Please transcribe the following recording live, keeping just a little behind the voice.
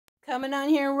Coming on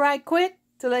here right quick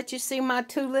to let you see my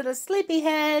two little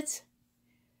sleepyheads.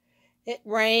 It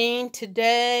rained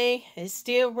today. It's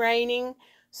still raining.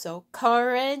 So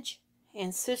Courage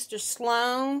and Sister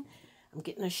Sloan, I'm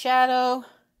getting a shadow,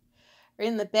 are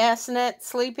in the bassinet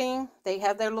sleeping. They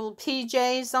have their little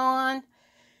PJs on.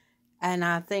 And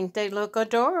I think they look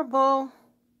adorable.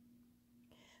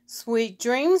 Sweet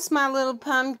dreams, my little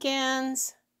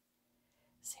pumpkins.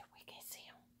 See if we can see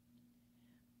them.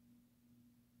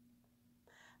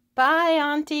 Bye,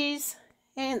 aunties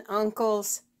and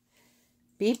uncles.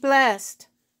 Be blessed.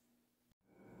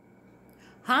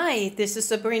 Hi, this is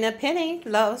Sabrina Penny,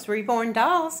 Love's Reborn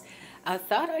Dolls. I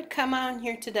thought I'd come on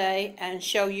here today and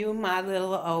show you my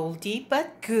little oldie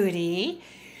but goodie.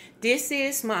 This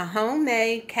is my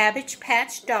homemade Cabbage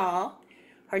Patch doll.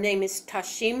 Her name is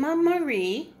Tashima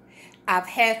Marie. I've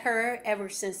had her ever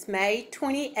since May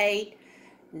 28,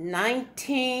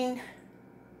 89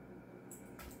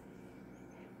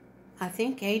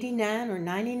 or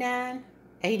 99?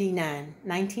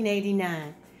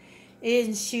 1989.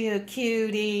 Isn't she a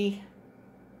cutie?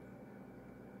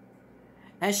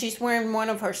 And she's wearing one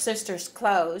of her sister's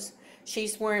clothes.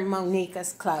 She's wearing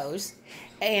Monica's clothes.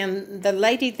 And the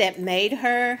lady that made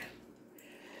her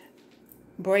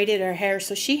braided her hair,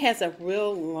 so she has a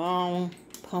real long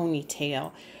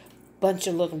ponytail. Bunch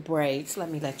of little braids.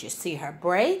 Let me let you see her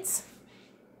braids.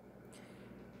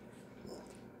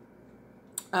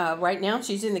 Right now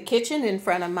she's in the kitchen in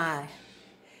front of my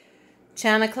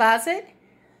china closet.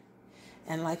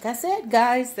 And like I said,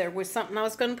 guys, there was something I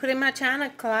was going to put in my china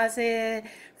closet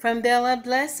from Bella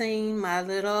Blessing, my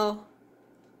little...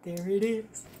 There it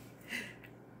is.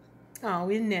 Oh,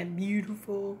 isn't that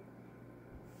beautiful?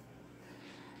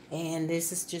 And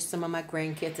this is just some of my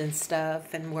grandkids and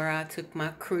stuff, and where I took my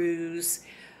cruise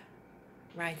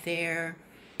right there.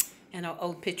 And an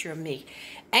old picture of me.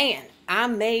 And I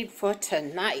made for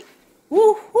tonight.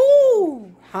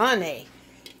 Woohoo! Honey.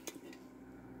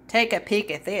 Take a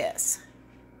peek at this.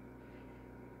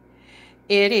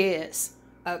 It is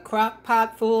a crock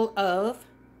pot full of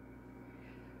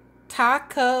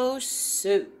taco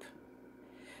soup.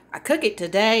 I cook it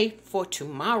today for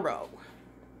tomorrow.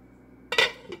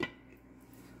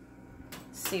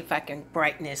 See if I can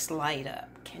brighten this light up.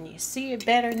 Can you see it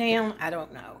better now? I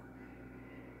don't know.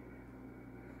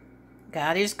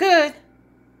 God is good.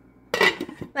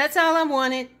 That's all I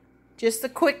wanted. Just a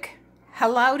quick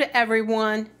hello to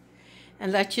everyone.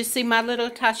 And let you see my little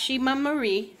Tashima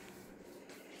Marie.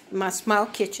 My small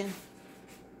kitchen.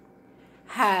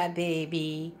 Hi,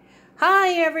 baby.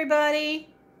 Hi, everybody.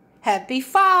 Happy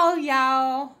fall,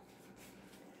 y'all.